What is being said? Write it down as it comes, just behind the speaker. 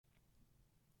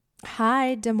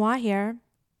Hi, Demois here.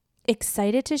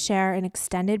 Excited to share an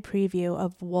extended preview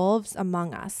of Wolves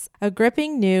Among Us, a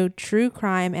gripping new true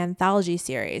crime anthology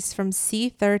series from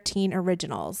C13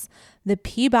 Originals, the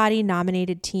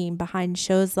Peabody-nominated team behind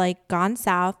shows like Gone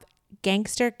South,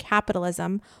 Gangster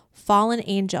Capitalism, Fallen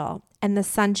Angel, and The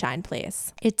Sunshine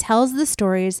Place. It tells the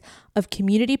stories of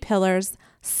community pillars,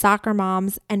 soccer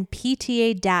moms, and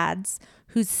PTA dads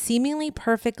whose seemingly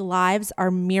perfect lives are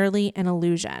merely an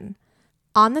illusion.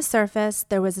 On the surface,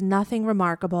 there was nothing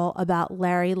remarkable about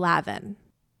Larry Lavin.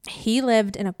 He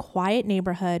lived in a quiet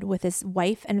neighborhood with his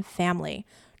wife and family,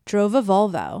 drove a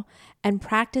Volvo, and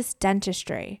practiced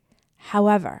dentistry.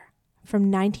 However, from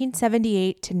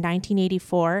 1978 to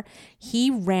 1984,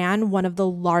 he ran one of the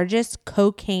largest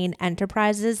cocaine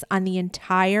enterprises on the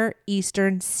entire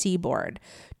eastern seaboard,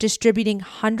 distributing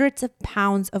hundreds of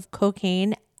pounds of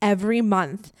cocaine every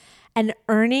month and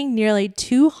earning nearly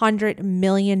 $200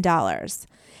 million.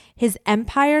 His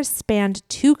empire spanned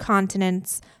 2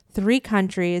 continents, 3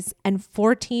 countries, and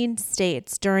 14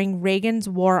 states during Reagan's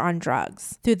war on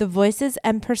drugs. Through the voices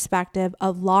and perspective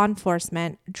of law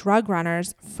enforcement, drug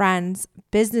runners, friends,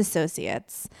 business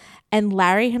associates, and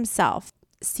Larry himself,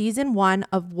 Season 1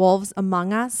 of Wolves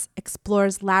Among Us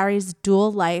explores Larry's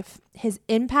dual life, his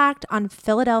impact on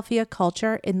Philadelphia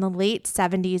culture in the late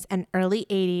 70s and early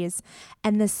 80s,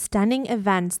 and the stunning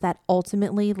events that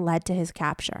ultimately led to his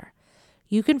capture.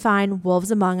 You can find Wolves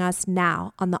Among Us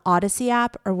now on the Odyssey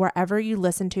app or wherever you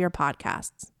listen to your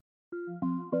podcasts.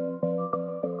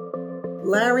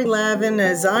 Larry Lavin,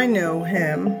 as I know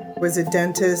him, was a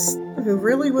dentist who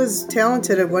really was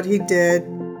talented at what he did.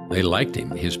 They liked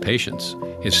him, his patients,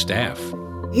 his staff.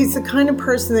 He's the kind of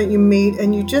person that you meet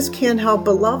and you just can't help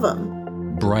but love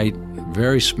him. Bright,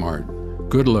 very smart,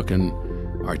 good-looking,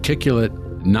 articulate,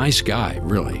 nice guy,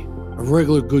 really. A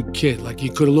regular good kid. Like,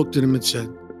 you could have looked at him and said,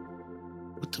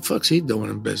 what the fuck's he doing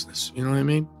in business? You know what I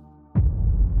mean?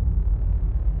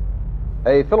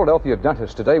 A Philadelphia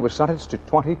dentist today was sentenced to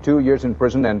 22 years in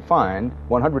prison and fined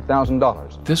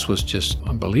 $100,000. This was just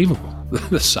unbelievable.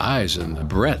 The size and the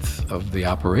breadth of the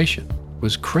operation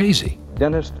was crazy.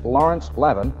 Dentist Lawrence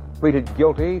Lavin pleaded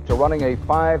guilty to running a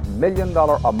 $5 million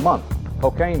a month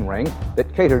cocaine ring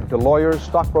that catered to lawyers,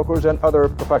 stockbrokers, and other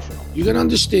professionals. You gotta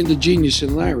understand the genius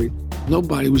in Larry.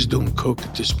 Nobody was doing coke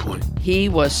at this point. He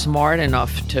was smart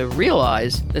enough to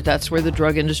realize that that's where the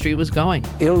drug industry was going.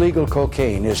 Illegal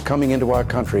cocaine is coming into our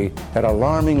country at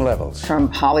alarming levels. From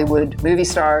Hollywood movie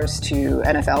stars to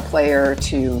NFL player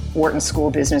to Wharton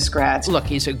School business grads. Look,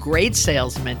 he's a great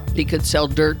salesman. He could sell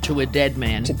dirt to a dead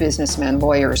man. To businessmen,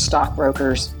 lawyers,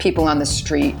 stockbrokers, people on the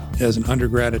street. As an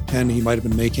undergrad at Penn, he might have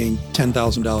been making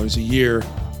 $10,000 a year.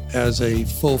 As a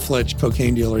full-fledged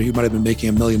cocaine dealer, he might have been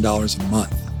making $1 million a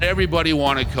month. Everybody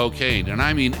wanted cocaine, and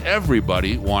I mean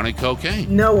everybody wanted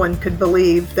cocaine. No one could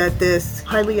believe that this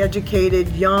highly educated,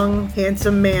 young,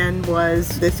 handsome man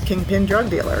was this kingpin drug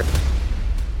dealer.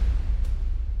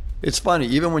 It's funny,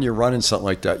 even when you're running something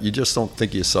like that, you just don't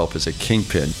think of yourself as a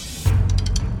kingpin.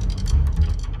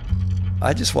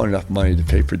 I just want enough money to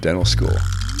pay for dental school.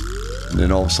 And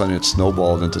then all of a sudden it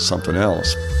snowballed into something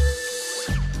else.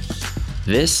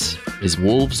 This is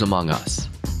Wolves Among Us,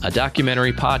 a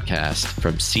documentary podcast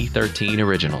from C13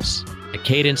 Originals, a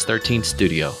Cadence 13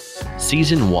 studio.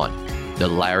 Season 1, The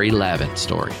Larry Lavin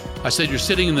Story. I said, you're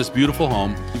sitting in this beautiful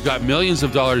home. You've got millions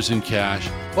of dollars in cash.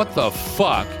 What the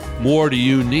fuck more do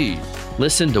you need?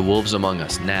 Listen to Wolves Among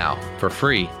Us now for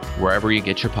free wherever you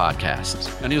get your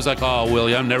podcasts. And he was like, oh,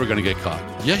 Willie, I'm never going to get caught.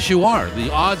 Yes, you are.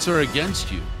 The odds are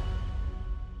against you.